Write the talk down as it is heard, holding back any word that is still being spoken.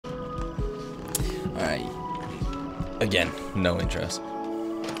Alright. Again, no interest.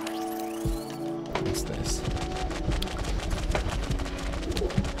 What's this?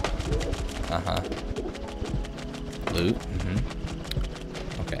 Uh-huh. Loot.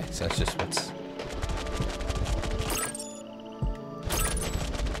 Mm-hmm. Okay, so that's just what's...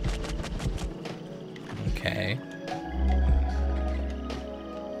 Okay.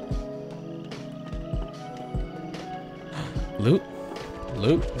 Loot.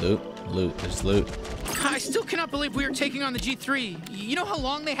 Loot. Loot. Loot. There's loot. I still cannot believe we are taking on the G3. You know how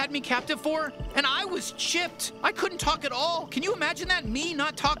long they had me captive for? And I was chipped. I couldn't talk at all. Can you imagine that? Me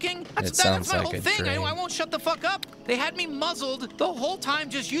not talking? That's my whole thing. I won't shut the fuck up. They had me muzzled the whole time,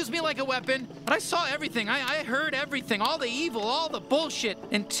 just used me like a weapon. But I saw everything. I heard everything. All the evil, all the bullshit.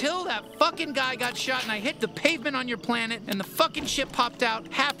 Until that fucking guy got shot and I hit the pavement on your planet and the fucking ship popped out.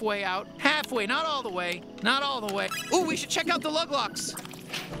 Halfway, not all the way. Not all the way. Ooh, we should check out the lug locks.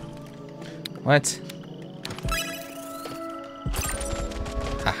 What?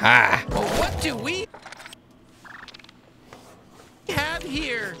 Haha. Well, what do we have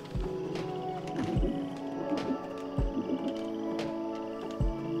here?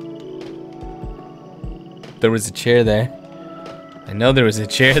 There was a chair there. I know there was a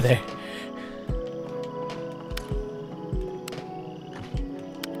chair there.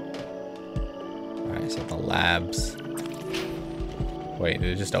 Alright, so the labs. Wait,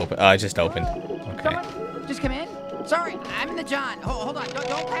 did it just open? Oh, it just opened. Okay. Just come in. Sorry, I'm in the John. Hold on.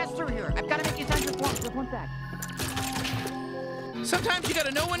 Don't pass through here. I've got to make you sign your form. Just one sec. Sometimes you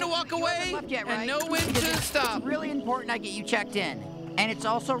gotta know when to walk away and know when to stop. It's really important I get you checked in. And it's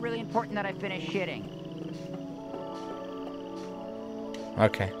also really important that I finish shitting.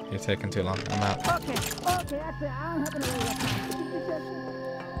 Okay, you're taking too long. I'm out. Okay, that's it. I don't have another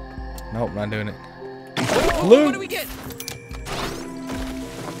time. Nope, not doing it. Loot! What do we get?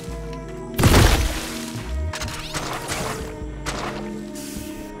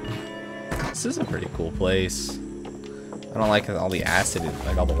 This is a pretty cool place. I don't like all the acid,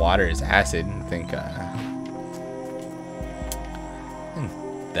 like all the water is acid. I think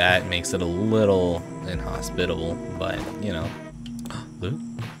that makes it a little inhospitable, but you know. Loot?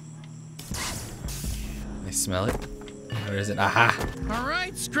 I smell it. Where is it? Aha!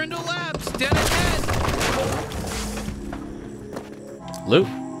 Alright, Scrindle Labs, dead ahead! Loot!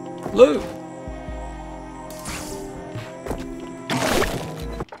 Loot!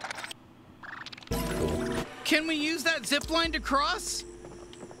 Can we use that zip line to cross?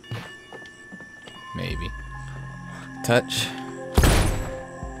 Maybe. Touch.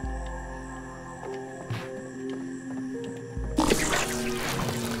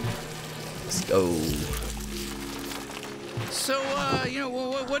 Let's go. So, you know,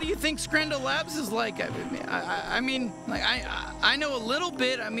 what do you think Scrindle Labs is like? I mean, like, I know a little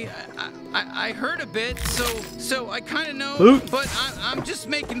bit. I mean, I heard a bit, so I kind of know. Loot. But I'm just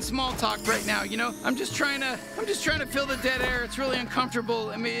making small talk right now. You know, I'm just trying to fill the dead air. It's really uncomfortable.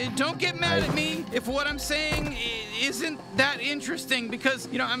 I mean, don't get mad at me if what I'm saying isn't that interesting, because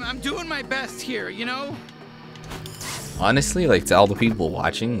you know I'm doing my best here. You know. Honestly, like to all the people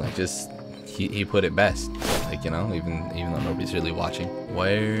watching, like just he put it best. Like, you know, even though nobody's really watching.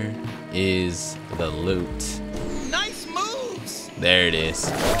 Where is the loot? Nice moves. There it is.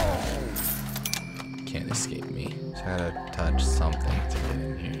 Can't escape me. Try to touch something to get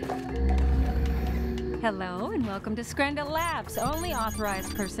in here. Hello and welcome to Scrindle Labs. Only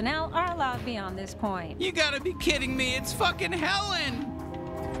authorized personnel are allowed beyond this point. You gotta be kidding me. It's fucking Helen.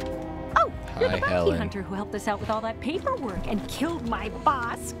 Oh, you're the Hi, bounty Helen. hunter who helped us out with all that paperwork and killed my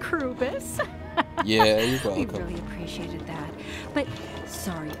boss, Krubus. Yeah, you're We welcome. really appreciated that. But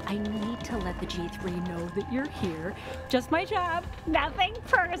sorry, I need to let the G3 know that you're here. Just my job, nothing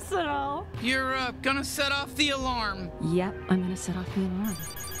personal. You're gonna set off the alarm. Yep, I'm gonna set off the alarm.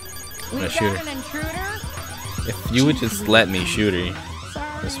 gonna We shoot got her. an intruder. If you would just let me shoot her,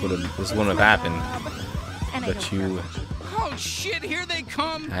 Sorry. this wouldn't have happened. And I But don't you, care about you. Oh shit, here they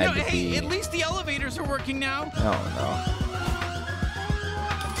come. Had No, to hey, be. at least the elevators are working now. oh no.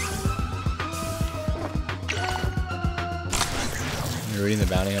 You're reading the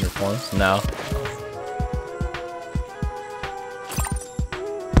bounty hunter forms? No.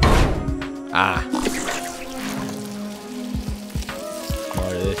 Ah.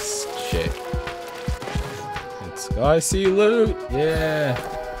 More of this shit. Let's go. I see loot. Yeah.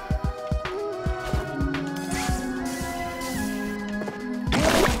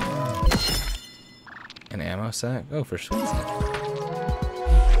 An ammo sack? Oh, for sure.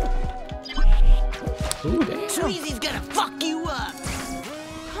 Ooh, damn. Sweezy's gonna fuck you up.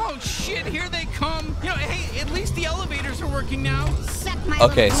 Oh shit, here they come. You know, hey, at least the elevators are working now.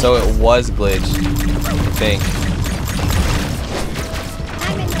 Okay, so it was glitched. I think.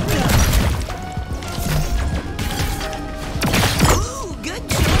 Ooh, good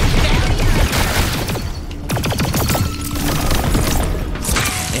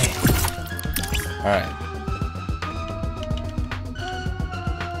All right.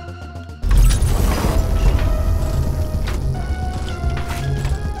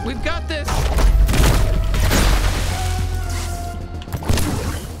 We've got this.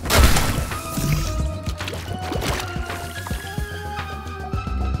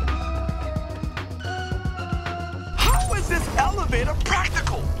 How is this elevator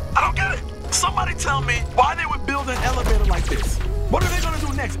practical? I don't get it. Somebody tell me why they would build an elevator like this. What are they gonna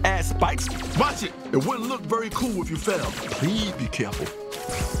do next? Add spikes? Watch it. It wouldn't look very cool if you fell. Please be careful.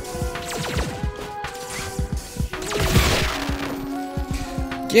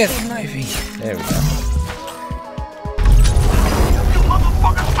 Get him, Knifey. There we go. You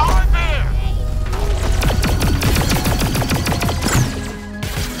motherfuckers are there!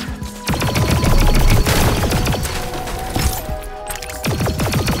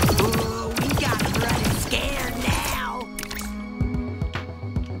 Ooh, we got him running scared now.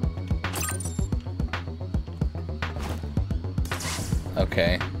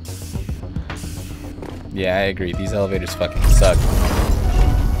 Okay. Yeah, I agree. These elevators fucking suck.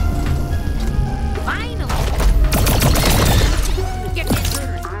 Finally! Get the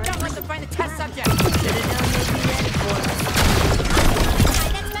intruders. Don't let them find the test subject. Should have known they'd be ready for us.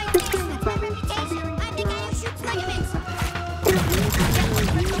 That's my reputation. I think I have shoots ligaments.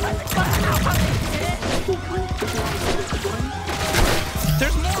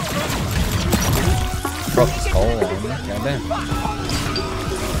 There's more of them. Broke his skull on me. Goddamn.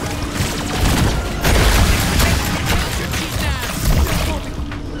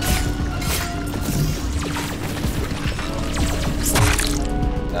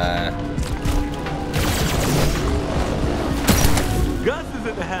 Gus is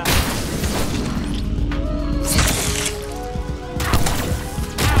in the house.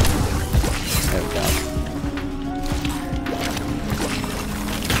 There we go.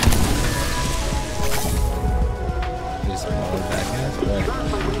 Just going back in this way.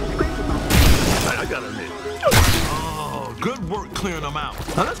 I gotta admit. Oh, good work clearing them out.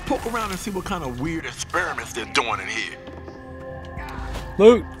 Now let's poke around and see what kind of weird experiments they're doing in here.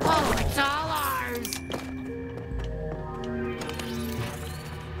 Loot! Oh, it's all ours.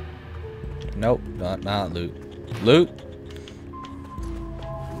 Nope, not loot. Loot?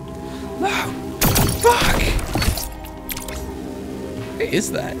 No! Fuck! What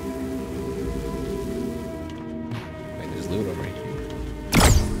is that? Wait, there's loot over here.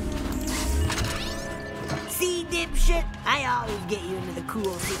 See, dipshit? I always get you into the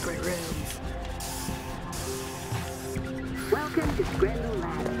cool secret rooms. Welcome to Scrandle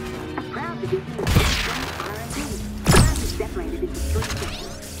Lab, a proud division of System R&D. Lab is separated into 3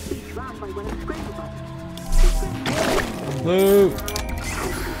 sections, each run by one of the Scrandle bots. Loot!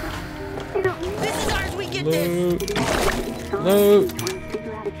 This is ours, we get Loot! Loot! Trying to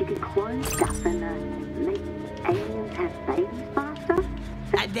figure out if you could clone stuff and make aliens have babies faster?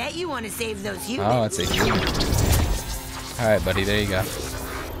 I bet you want to save those humans. Oh, it's a human. Alright, buddy, there you go.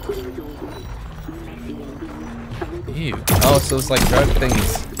 Ew. Oh, so it's like drug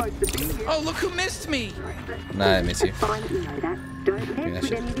things. Oh, look who missed me. Nah, I miss you. Fine, you know that. Don't mess that with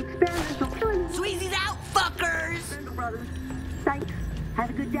shit. any of the experiments or kill them. Sweezy's out, fuckers! Brothers, thanks. Have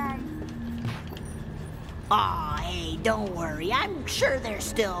a good day. Aw, hey, don't worry. I'm sure they're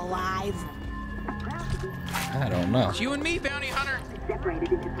still alive. I don't know. It's you and me, bounty hunter.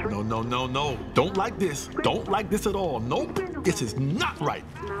 Separated into 3 No. Don't like this. Don't like this at all. Nope. This is not right.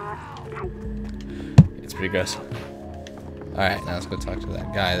 It's pretty gross. Alright, now let's go talk to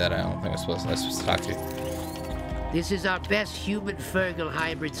that guy that I don't think I'm supposed to talk to. This is our best human Fergal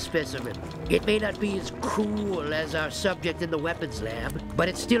hybrid specimen. It may not be as cool as our subject in the weapons lab, but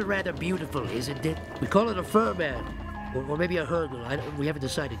it's still rather beautiful, isn't it? We call it a Furman, or maybe a Hergal. We haven't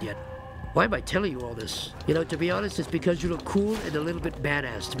decided yet. Why am I telling you all this? You know, to be honest, it's because you look cool and a little bit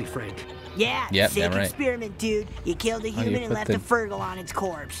badass, to be frank. Yeah, Yep, sick damn right. experiment, dude. You killed a you human and put left the- a Fergal on its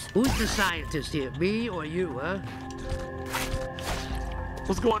corpse. Who's the scientist here, me or you, huh?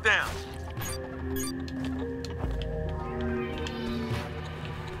 What's going down?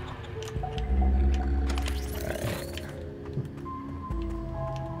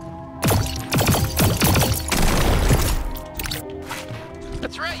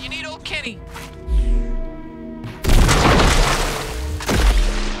 That's right, you need old Kenny.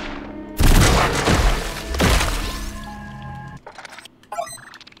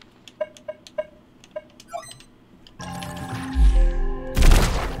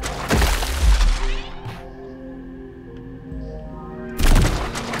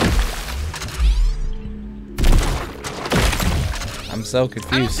 so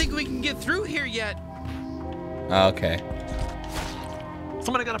confused. I don't think we can get through here yet. Okay.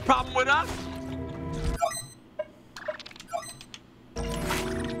 Somebody got a problem with us?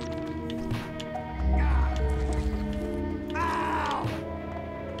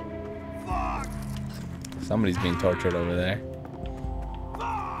 Somebody's being tortured over there.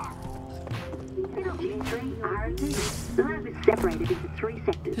 G3 R&D. The lab is separated into 3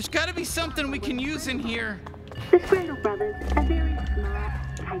 sectors. There's got to be something we can use in here. The Scrandle brothers are very smart,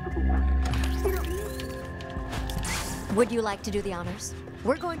 capable ones. They're not Would you like to do the honors?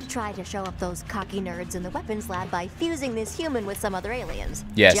 We're going to try to show up those cocky nerds in the weapons lab by fusing this human with some other aliens.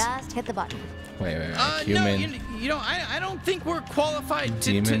 Yes. Just hit the button. Wait. No, you know, I don't think we're qualified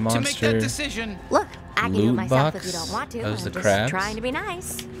to make monster. that decision. Look, I can do it Loot myself box? if you don't want to. Those I'm the just crabs? trying to be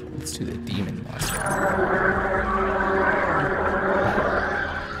nice. Let's do the demon monster.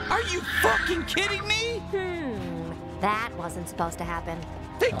 Are you fucking kidding me? That wasn't supposed to happen.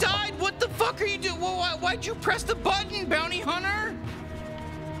 They died. What the fuck are you doing? Why'd you press the button, bounty hunter?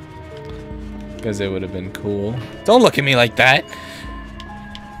 Because it would have been cool. Don't look at me like that.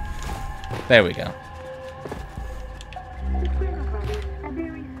 There we go. The Scrandle brothers are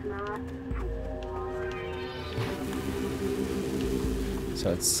very smart.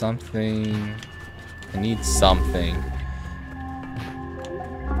 So it's something. I need something.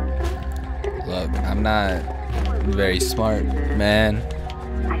 Look, I'm not very smart, man.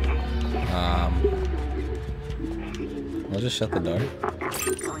 I'll just shut the door.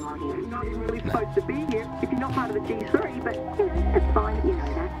 Supposed to be here if you're not part of the G3, but you know, that's fine if you know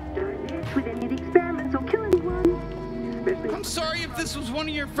that. Don't mess with any of the experiments or kill anyone. Especially I'm sorry if this was one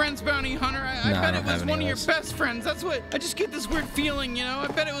of your friends, bounty hunter. I No, I bet don't it was have one of any your of those. best friends. That's what. I just get this weird feeling, you know. I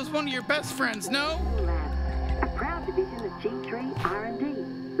bet it was one of your best friends. No? Lab, a proud division of G3 R&D.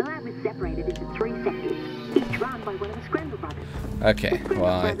 The lab is separated into 3 sectors, each run by one of the Scrandle brothers. Okay, The Scrandle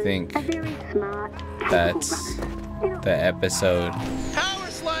well, I brothers think are very smart, capable that's brothers. You know, the episode. Power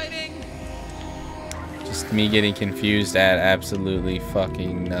sliding. Just me getting confused at absolutely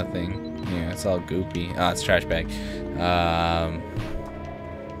fucking nothing. Yeah, it's all goopy. Oh, it's trash bag.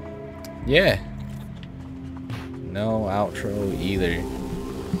 Yeah. No outro either.